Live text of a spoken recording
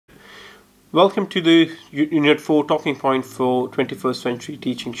Welcome to the Unit 4 Talking Point for 21st Century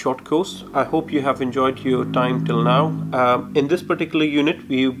Teaching short course. I hope you have enjoyed your time till now. In this particular unit,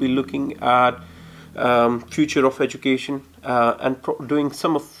 we will be looking at future of education and doing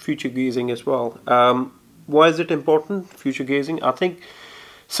some of future gazing as well. Why is it important, future gazing? I think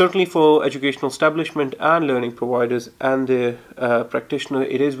certainly for educational establishment and learning providers and the practitioner,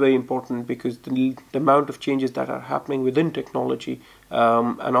 it is very important because the amount of changes that are happening within technology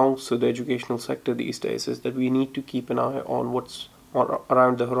and also the educational sector these days is that we need to keep an eye on what's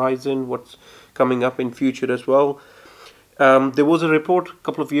around the horizon, what's coming up in future as well. There was a report a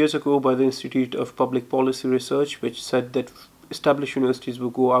couple of years ago by the Institute of Public Policy Research which said that established universities will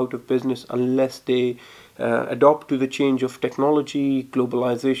go out of business unless they adopt to the change of technology,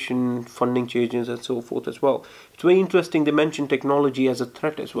 globalization, funding changes and so forth as well. It's very interesting they mention technology as a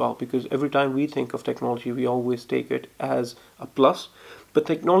threat as well, because every time we think of technology we always take it as a plus, but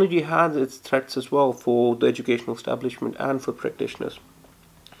technology has its threats as well for the educational establishment and for practitioners.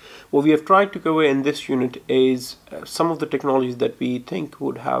 What we have tried to cover in this unit is some of the technologies that we think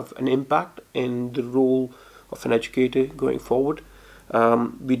would have an impact in the role of an educator going forward.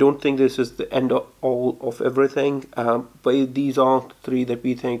 We don't think this is the end of all of everything, but these are three that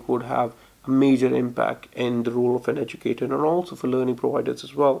we think would have a major impact in the role of an educator and also for learning providers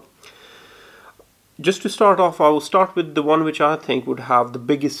as well. Just to start off, I will start with the one which I think would have the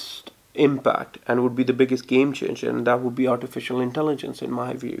biggest impact and would be the biggest game changer, and that would be artificial intelligence in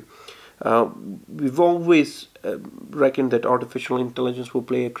my view. We've always reckoned that artificial intelligence will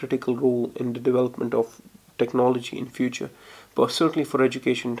play a critical role in the development of technology in future, but certainly for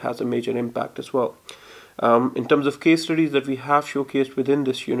education it has a major impact as well. In terms of case studies that we have showcased within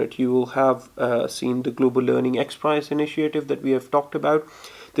this unit, you will have seen the Global Learning X Prize initiative that we have talked about.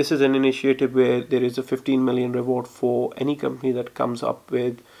 This is an initiative where there is a 15 million reward for any company that comes up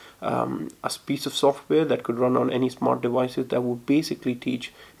with a piece of software that could run on any smart devices that would basically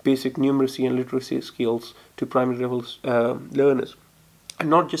teach basic numeracy and literacy skills to primary level learners,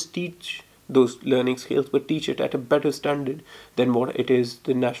 and not just teach those learning skills but teach it at a better standard than what it is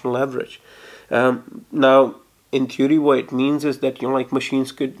the national average. Now in theory what it means is that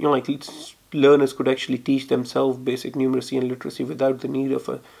machines could learners could actually teach themselves basic numeracy and literacy without the need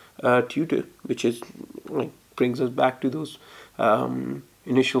of a tutor, which is brings us back to those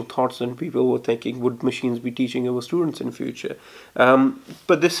initial thoughts, and people were thinking, would machines be teaching our students in future?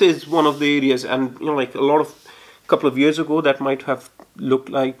 But this is one of the areas, and couple of years ago that might have looked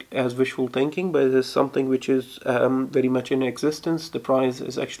like as wishful thinking, but it is something which is very much in existence. The prize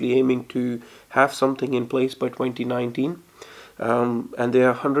is actually aiming to have something in place by 2019, and there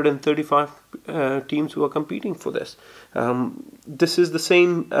are 135 teams who are competing for this. This is the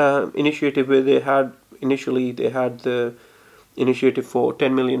same initiative where they had the initiative for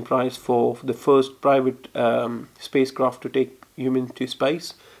 10 million prize for the first private spacecraft to take humans to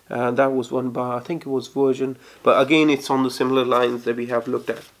space. That was won by, I think it was Virgin, but again it's on the similar lines that we have looked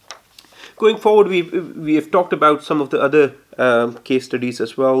at. Going forward, we have talked about some of the other case studies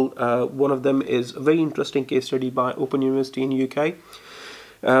as well. One of them is a very interesting case study by Open University in UK,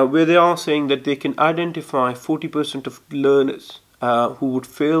 where they are saying that they can identify 40% of learners who would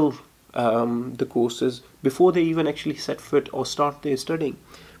fail the courses before they even actually set foot or start their studying,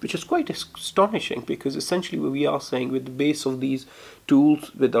 which is quite astonishing, because essentially what we are saying, with the base of these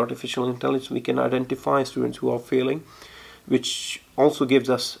tools with artificial intelligence, we can identify students who are failing, which also gives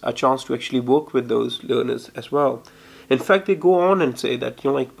us a chance to actually work with those learners as well. In fact, they go on and say that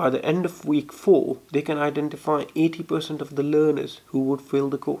by the end of week 4 they can identify 80% of the learners who would fail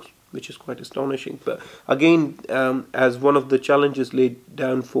the course, which is quite astonishing. But again, as one of the challenges laid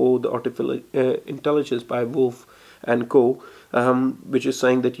down for the artificial intelligence by Wolf and Co., which is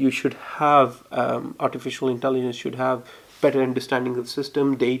saying that you should have artificial intelligence should have better understanding of the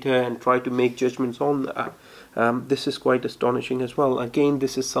system, data, and try to make judgments on that. This is quite astonishing as well. Again,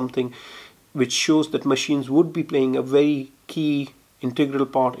 this is something which shows that machines would be playing a very key integral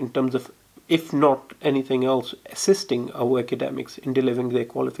part in terms of, if not anything else, assisting our academics in delivering their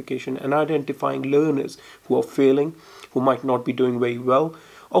qualification and identifying learners who are failing, who might not be doing very well,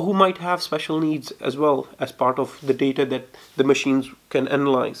 or who might have special needs as well as part of the data that the machines can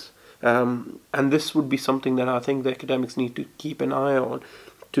analyze. And this would be something that I think the academics need to keep an eye on,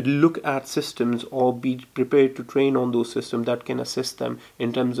 to look at systems or be prepared to train on those systems that can assist them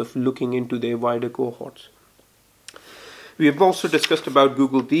in terms of looking into their wider cohorts. We have also discussed about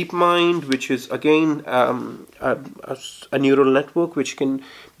Google DeepMind, which is again a neural network which can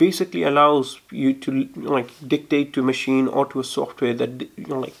basically allows you to dictate to a machine or to a software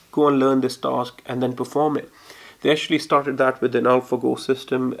that go and learn this task and then perform it. They actually started that with an AlphaGo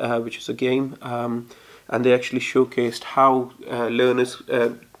system, which is a game, and they actually showcased how learners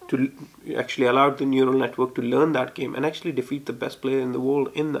to actually allowed the neural network to learn that game and actually defeat the best player in the world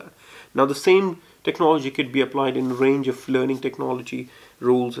in that. Now the same technology could be applied in a range of learning technology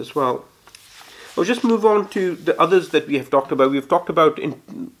roles as well. I'll just move on to the others that we have talked about. We've talked about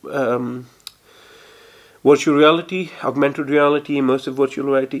virtual reality, augmented reality, immersive virtual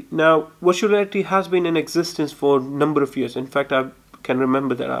reality. Now, virtual reality has been in existence for a number of years. In fact, I can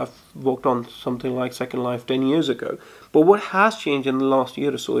remember that I've worked on something like Second Life 10 years ago. But what has changed in the last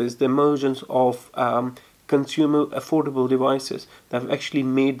year or so is the emergence of consumer affordable devices that have actually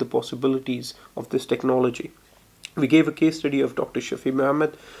made the possibilities of this technology. We gave a case study of Dr. Shafi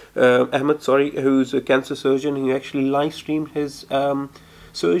Ahmed, who's a cancer surgeon who actually live streamed his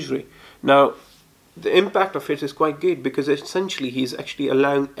surgery. Now, the impact of it is quite good because essentially he's actually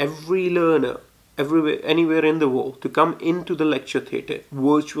allowing every learner everywhere, anywhere in the world to come into the lecture theatre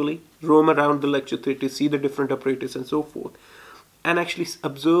virtually, roam around the lecture theatre, see the different apparatus and so forth, and actually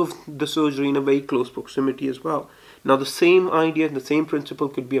observe the surgery in a very close proximity as well. Now the same idea, the same principle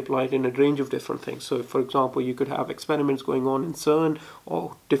could be applied in a range of different things. So for example, you could have experiments going on in CERN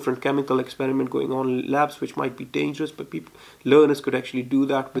or different chemical experiment going on in labs which might be dangerous, but learners could actually do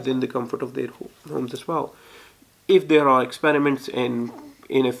that within the comfort of their homes as well. If there are experiments in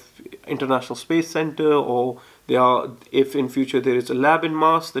an International Space Center, or if in future there is a lab in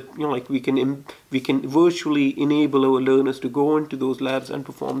Mars, that like we can virtually enable our learners to go into those labs and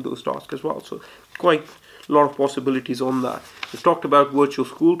perform those tasks as well. So quite a lot of possibilities on that. We've talked about virtual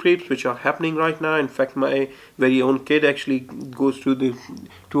school trips, which are happening right now. In fact, my very own kid actually goes through the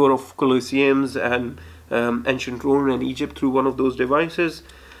tour of Colosseums and ancient Rome and Egypt through one of those devices.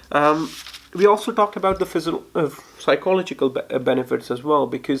 We also talked about the psychological benefits as well,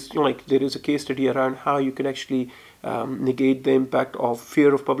 because like there is a case study around how you can actually negate the impact of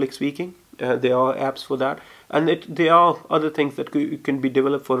fear of public speaking. There are apps for that, and there are other things that can be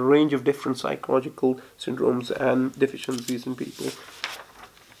developed for a range of different psychological syndromes and deficiencies in people.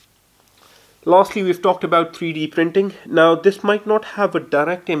 Lastly, we've talked about 3D printing. Now, this might not have a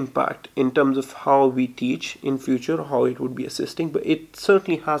direct impact in terms of how we teach in future, how it would be assisting, but it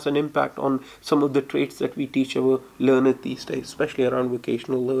certainly has an impact on some of the traits that we teach our learners these days, especially around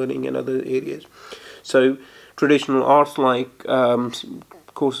vocational learning and other areas. So traditional arts like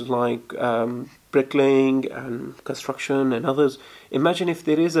courses like bricklaying and construction and others. Imagine if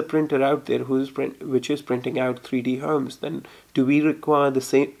there is a printer out there which is printing out 3D homes, then do we require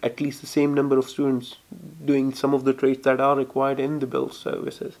at least the same number of students doing some of the trades that are required in the build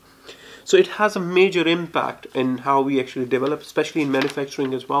services? So it has a major impact in how we actually develop, especially in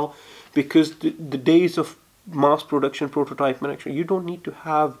manufacturing as well, because the days of mass production, prototype manufacturing, you don't need to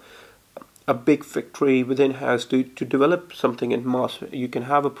have a big factory within house to develop something in mass. You can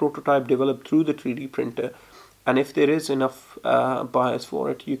have a prototype developed through the 3D printer, and if there is enough buyers for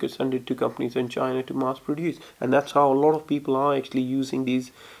it, you could send it to companies in China to mass produce. And that's how a lot of people are actually using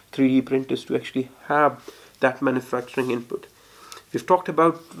these 3D printers to actually have that manufacturing input. We've talked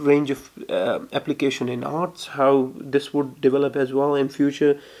about range of application in arts, how this would develop as well in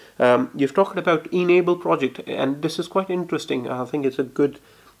future. You've talked about Enable project, and this is quite interesting. I think it's a good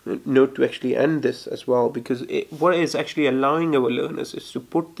note to actually end this as well, because what is actually allowing our learners is to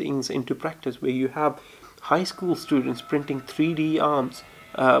put things into practice, where you have high school students printing 3D arms,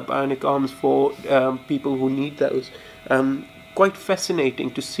 bionic arms for people who need those. Quite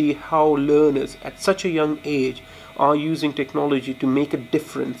fascinating to see how learners at such a young age are using technology to make a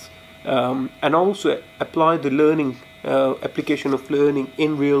difference, and also apply the learning application of learning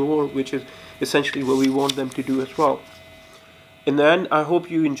in real world, which is essentially what we want them to do as well. In the end, I hope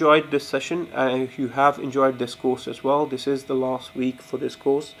you enjoyed this session, and if you have enjoyed this course as well. This is the last week for this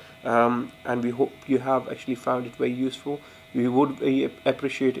course, and we hope you have actually found it very useful. We would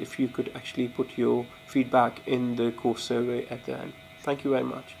appreciate if you could actually put your feedback in the course survey at the end. Thank you very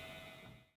much.